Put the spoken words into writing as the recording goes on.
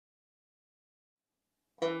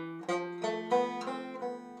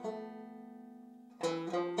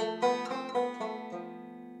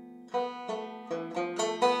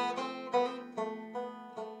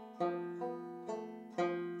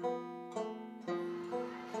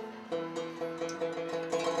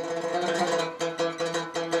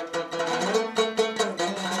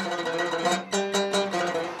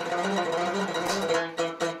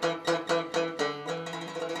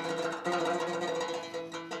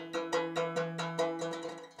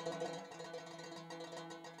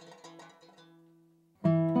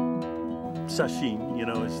sashin, you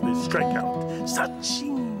know, is the strikeout.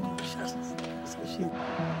 Sashin, sashin.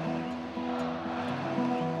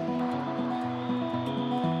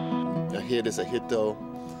 A hit is a hit, though.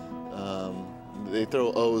 They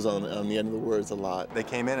throw O's on the end of the words a lot. They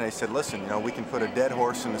came in and they said, listen, you know, we can put a dead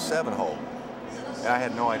horse in the 7-hole. And I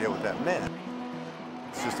had no idea what that meant.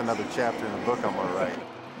 It's just another chapter in the book I'm gonna write.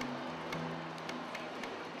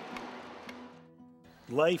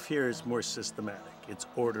 Life here is more systematic. It's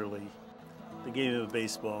orderly. The game of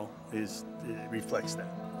baseball it reflects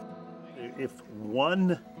that. If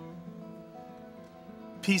one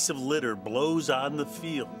piece of litter blows on the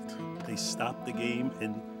field, they stop the game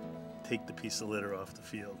and take the piece of litter off the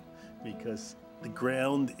field, because the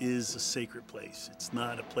ground is a sacred place. It's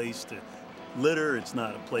not a place to litter. It's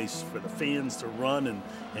not a place for the fans to run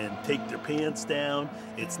and take their pants down.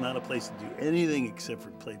 It's not a place to do anything except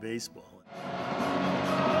for play baseball.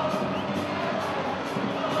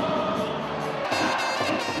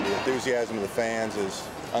 The enthusiasm of the fans is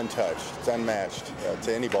untouched. It's unmatched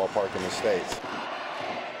to any ballpark in the States.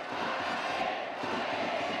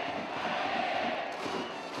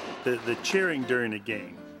 The cheering during a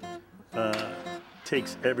game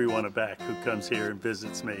takes everyone aback who comes here and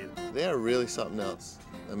visits me. They are really something else.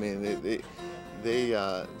 I mean, they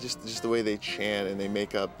just the way they chant and they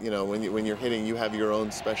make up. You know, when you're hitting, you have your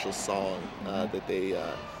own special song that they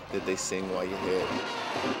sing while you hit.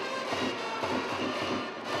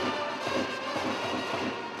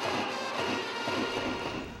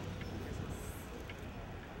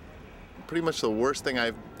 Pretty much the worst thing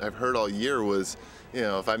I've heard all year was, you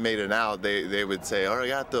know, if I made an out, they would say,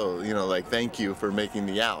 "Arigato," you know, like thank you for making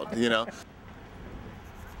the out, you know.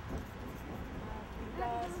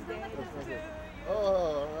 Oh,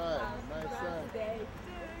 all right, nice son.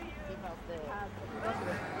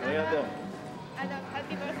 Arigato.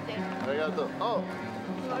 Happy birthday. Arigato. Oh.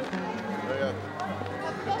 Arigato.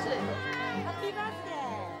 Happy birthday. Happy birthday.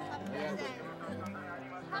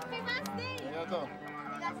 Happy birthday. Arigato.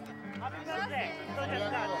 Happy birthday.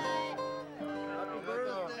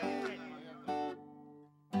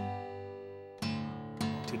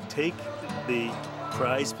 To take the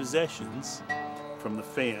prized possessions from the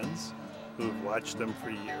fans who have watched them for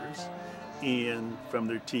years and from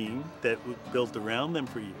their team that built around them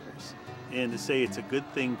for years, and to say it's a good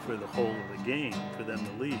thing for the whole of the game for them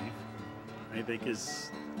to leave, I think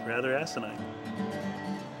is rather asinine.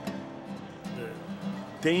 The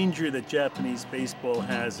danger that Japanese baseball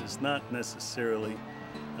has is not necessarily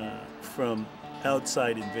from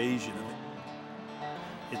outside invasion of it.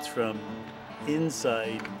 It's from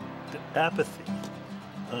inside apathy,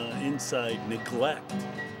 inside neglect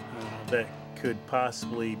that could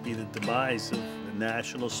possibly be the demise of the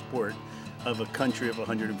national sport of a country of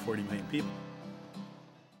 140 million people.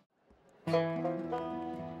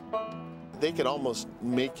 They could almost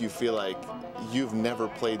make you feel like you've never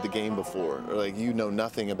played the game before, or like you know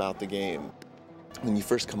nothing about the game. When you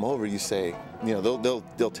first come over, you say, you know,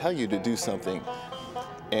 they'll tell you to do something,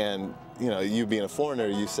 and you know, you being a foreigner,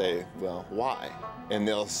 you say, well, why? And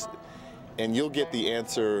you'll get the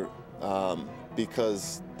answer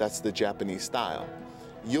because that's the Japanese style.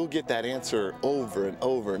 You'll get that answer over and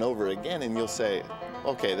over and over again, and you'll say,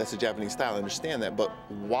 okay, that's the Japanese style, I understand that, but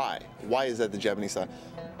why? Why is that the Japanese style?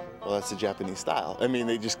 Well, that's the Japanese style. I mean,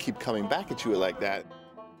 they just keep coming back at you like that.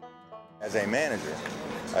 As a manager,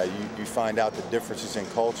 you find out the differences in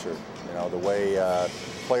culture, you know, the way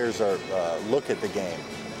players look at the game,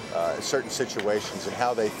 certain situations, and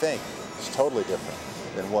how they think is totally different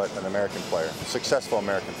than what an American player, a successful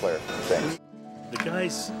American player, thinks. The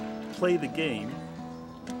guys play the game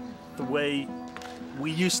the way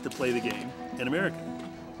we used to play the game in America.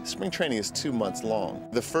 Spring training is 2 months long.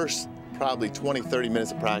 The first probably 20, 30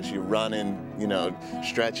 minutes of practice, you're running, you know,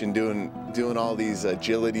 stretching, doing all these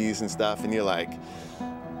agilities and stuff, and you're like,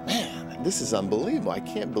 man, this is unbelievable. I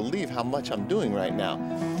can't believe how much I'm doing right now.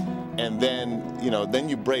 And then, you know, then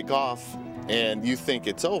you break off and you think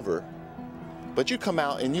it's over, but you come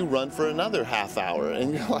out and you run for another half hour,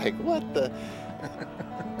 and you're like, what the?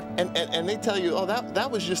 And they tell you, oh,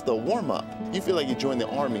 that was just the warm-up. You feel like you joined the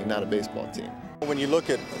Army, not a baseball team. When you look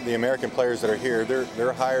at the American players that are here, they're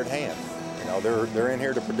a hired hand. You know, they're in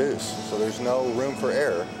here to produce, so there's no room for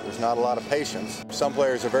error. There's not a lot of patience. Some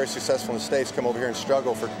players are very successful in the States, come over here and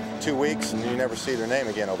struggle for 2 weeks, and you never see their name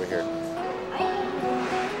again over here.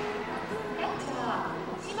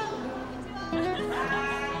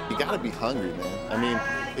 You gotta be hungry, man. I mean,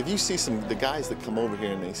 if you see the guys that come over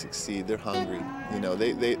here and they succeed, they're hungry. You know,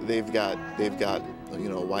 they've got you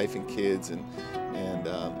know, a wife and kids, and and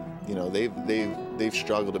you know, they've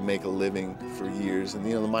struggled to make a living for years. And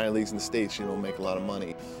you know, the minor leagues in the States, you know, make a lot of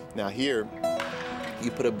money. Now here,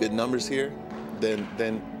 you put up good numbers here, then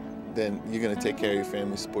you're going to take care of your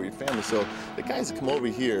family, support your family. So the guys that come over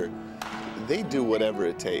here, they do whatever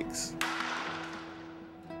it takes.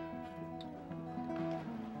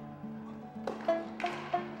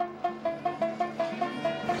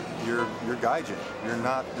 You're Gaijin. You're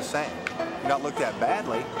not the same. You're not looked at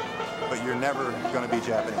badly, but you're never going to be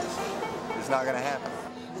Japanese. It's not going to happen.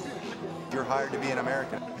 You're hired to be an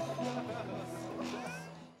American.